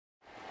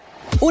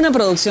Una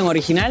producción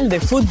original de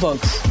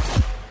FUTVOX.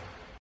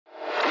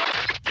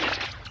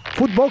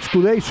 FUTVOX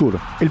Today Sur,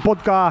 el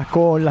podcast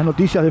con las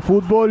noticias de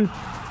fútbol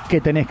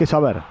que tenés que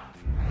saber.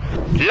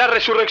 La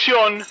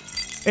resurrección.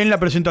 En la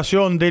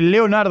presentación de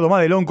Leonardo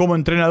Madelón como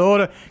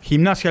entrenador,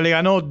 Gimnasia le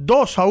ganó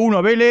 2-1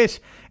 a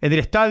Vélez en el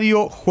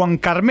estadio Juan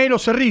Carmelo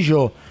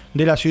Cerrillo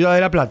de la ciudad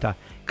de La Plata.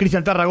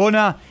 Cristian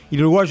Tarragona y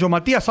el uruguayo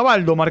Matías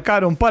Abaldo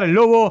marcaron para el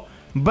Lobo.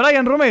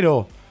 Brian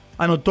Romero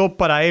anotó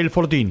para el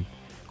Fortín.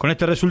 Con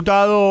este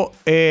resultado,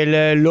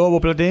 el Lobo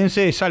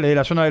platense sale de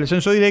la zona del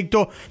descenso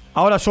directo.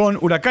 Ahora son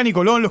Huracán y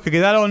Colón los que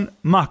quedaron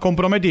más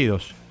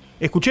comprometidos.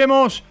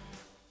 Escuchemos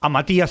a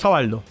Matías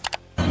Abaldo.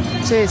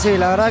 Sí,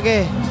 la verdad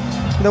que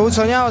debut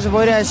soñado, se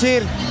podría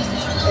decir.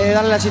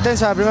 Darle la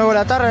asistencia al primer gol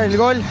a Tarra, el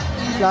gol.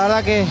 La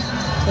verdad que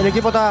el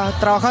equipo está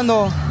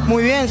trabajando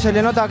muy bien, se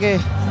le nota que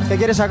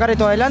quiere sacar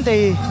esto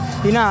adelante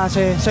y nada,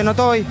 se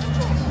notó hoy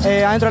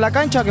adentro de la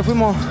cancha que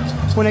fuimos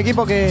un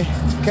equipo que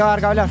va a dar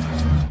que hablar.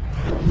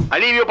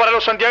 Alivio para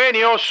los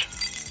santiagueños.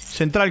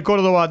 Central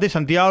Córdoba de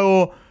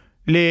Santiago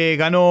le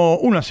ganó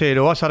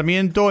 1-0 a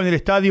Sarmiento en el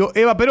estadio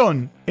Eva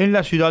Perón, en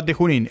la ciudad de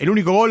Junín. El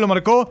único gol lo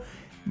marcó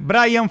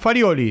Brian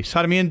Farioli.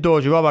 Sarmiento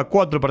llevaba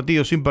 4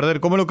 partidos sin perder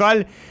como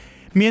local,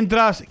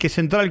 mientras que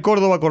Central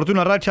Córdoba cortó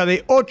una racha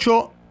de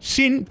 8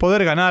 sin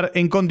poder ganar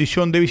en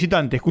condición de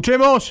visitante.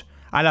 Escuchemos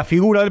a la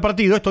figura del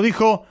partido. Esto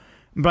dijo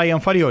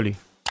Brian Farioli.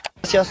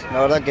 Gracias,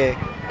 la verdad que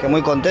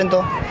muy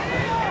contento.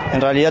 En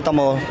realidad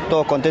estamos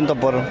todos contentos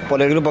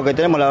por el grupo que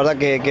tenemos. La verdad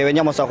que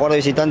veníamos a jugar de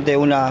visitante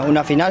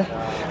una final.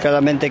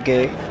 Claramente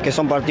que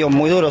son partidos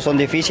muy duros, son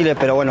difíciles,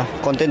 pero bueno,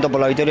 contentos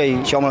por la victoria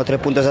y llevamos los 3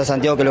 puntos a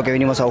Santiago, que es lo que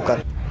vinimos a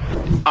buscar.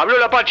 Habló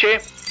el Apache.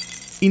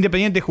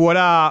 Independiente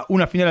jugará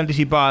una final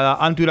anticipada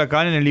ante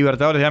Huracán en el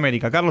Libertadores de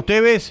América. Carlos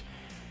Tevez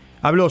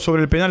habló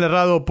sobre el penal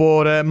errado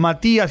por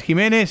Matías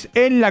Jiménez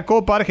en la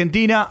Copa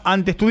Argentina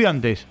ante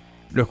Estudiantes.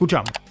 Lo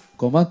escuchamos.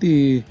 Con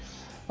Mati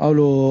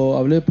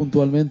hablé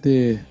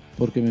puntualmente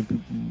porque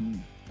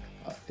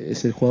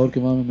es el jugador que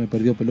más me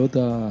perdió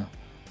pelota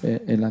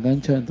en la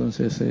cancha,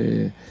 entonces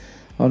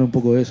hablo un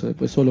poco de eso.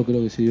 Después solo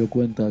creo que se dio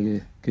cuenta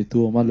que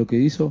estuvo mal lo que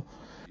hizo,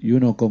 y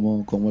uno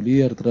como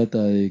líder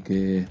trata de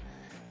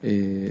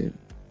que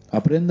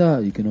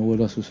aprenda y que no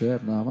vuelva a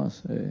suceder, nada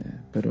más,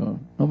 pero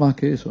no más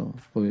que eso,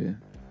 porque...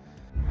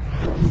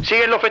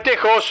 Siguen los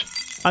festejos.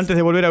 Antes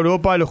de volver a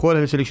Europa, los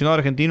jugadores del seleccionado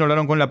argentino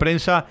hablaron con la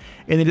prensa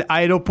en el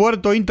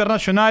Aeropuerto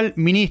Internacional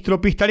Ministro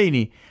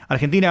Pistalini.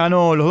 Argentina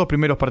ganó los 2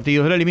 primeros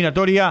partidos de la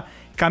eliminatoria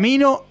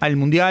camino al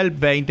Mundial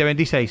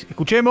 2026.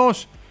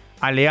 Escuchemos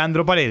a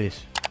Leandro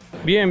Paredes.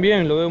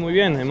 Bien, lo veo muy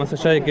bien, más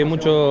allá de que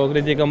mucho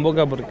critican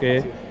Boca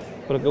porque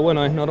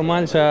bueno, es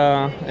normal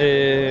ya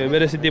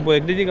ver ese tipo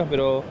de críticas,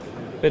 pero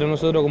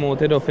nosotros como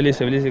boteros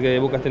felices que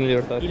Boca esté en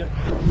Libertadores.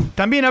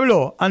 También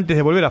habló, antes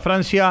de volver a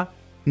Francia,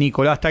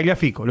 Nicolás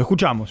Tagliafico. Lo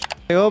escuchamos.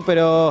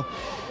 Pero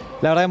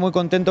la verdad es muy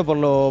contento por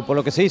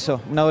lo que se hizo.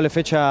 Una doble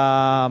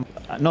fecha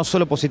no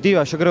solo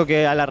positiva. Yo creo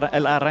que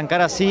al arrancar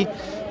así,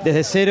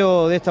 desde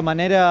cero, de esta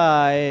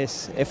manera,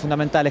 es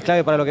fundamental, es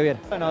clave para lo que viene.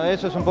 Bueno,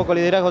 eso es un poco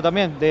liderazgo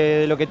también,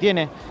 de lo que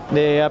tiene.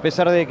 A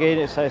pesar de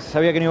que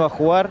sabía que no iba a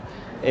jugar,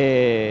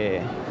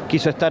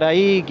 quiso estar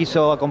ahí,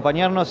 quiso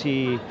acompañarnos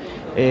y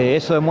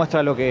eso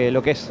demuestra lo que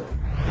es.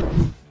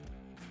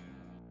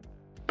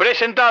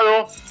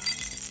 Presentado.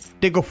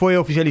 Teco fue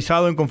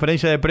oficializado en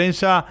conferencia de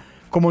prensa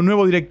como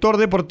nuevo director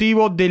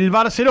deportivo del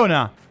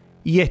Barcelona.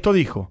 Y esto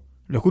dijo.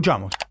 Lo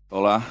escuchamos.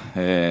 Hola,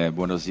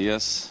 buenos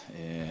días.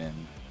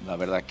 La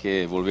verdad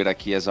que volver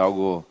aquí es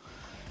algo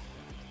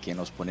que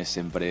nos pone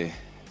siempre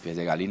pies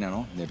de gallina,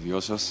 ¿no?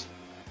 Nerviosos.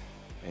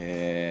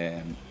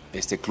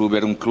 Este club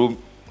era un club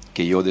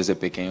que yo desde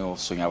pequeño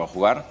soñaba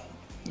jugar.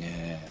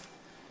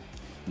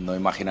 No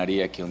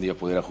imaginaría que un día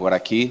pudiera jugar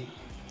aquí.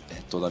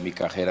 Toda mi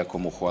carrera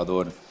como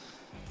jugador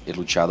he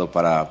luchado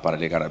para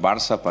llegar al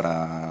Barça,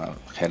 para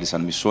realizar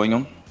mi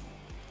sueño.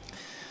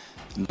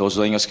 En 2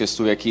 años que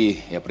estuve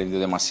aquí he aprendido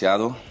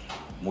demasiado,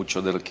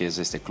 mucho de lo que es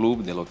este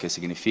club, de lo que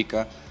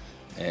significa.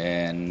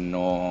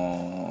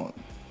 No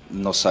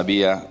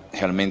sabía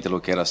realmente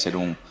lo que era ser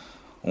un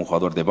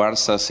jugador de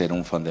Barça, ser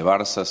un fan de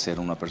Barça,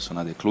 ser una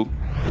persona del club.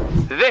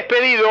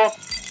 Despedido.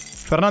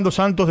 Fernando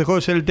Santos dejó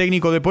de ser el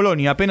técnico de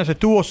Polonia. Apenas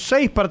estuvo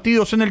 6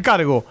 partidos en el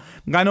cargo.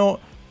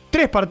 Ganó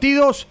 3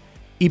 partidos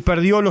y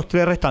perdió los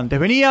 3 restantes.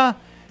 Venía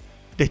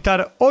de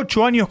estar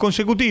 8 años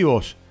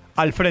consecutivos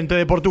al frente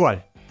de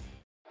Portugal.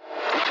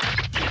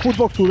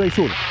 FUTVOX Today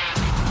Sur.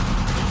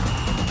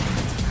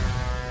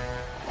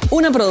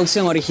 Una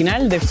producción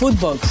original de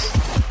FUTVOX.